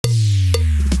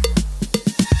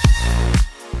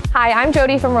Hi, I'm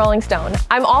Jodi from Rolling Stone.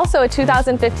 I'm also a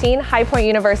 2015 High Point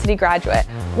University graduate.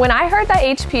 When I heard that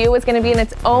HPU was going to be in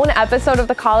its own episode of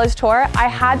the college tour, I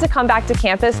had to come back to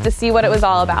campus to see what it was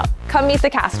all about. Come meet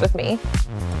the cast with me.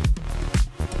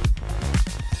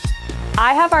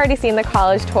 I have already seen the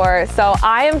college tour, so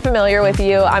I am familiar with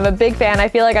you. I'm a big fan. I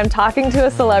feel like I'm talking to a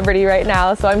celebrity right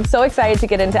now, so I'm so excited to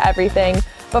get into everything.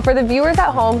 But for the viewers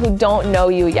at home who don't know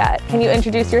you yet, can you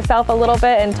introduce yourself a little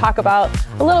bit and talk about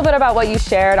a little bit about what you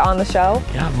shared on the show?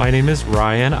 Yeah, my name is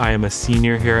Ryan. I am a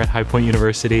senior here at High Point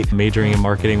University, majoring in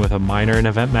marketing with a minor in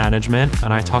event management.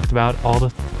 And I talked about all the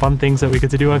fun things that we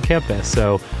get to do on campus.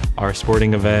 So our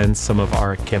sporting events, some of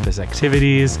our campus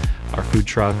activities, our food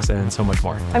trucks, and so much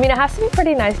more. I mean, it has to be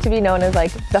pretty nice to be known as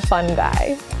like the fun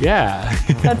guy. Yeah.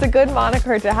 That's a good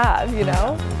moniker to have, you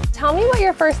know? Tell me what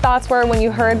your first thoughts were when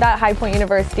you heard that High Point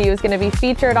University was going to be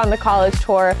featured on the college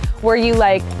tour. Were you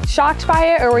like shocked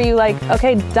by it, or were you like,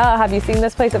 okay, duh, have you seen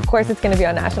this place? Of course it's going to be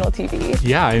on national TV.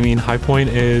 Yeah, I mean, High Point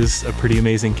is a pretty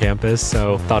amazing campus,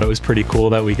 so thought it was pretty cool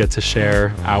that we get to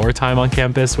share our time on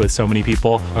campus with so many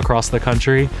people across the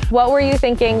country. What were you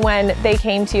thinking when they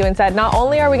came to you and said, not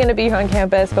only are we going to be here on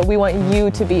campus, but we want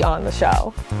you to be on the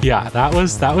show? Yeah, that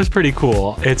was pretty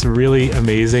cool. It's really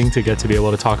amazing to get to be able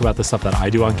to talk about the stuff that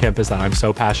I do on campus that I'm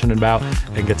so passionate about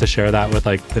and get to share that with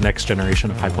like the next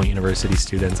generation of High Point University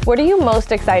students. What are you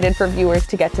most excited for viewers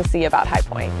to get to see about High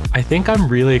Point? I think I'm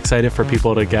really excited for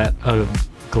people to get a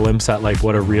glimpse at like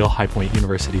what a real High Point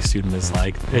University student is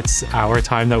like. It's our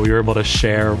time that we were able to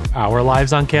share our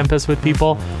lives on campus with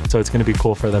people, so it's going to be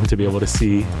cool for them to be able to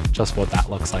see just what that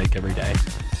looks like every day.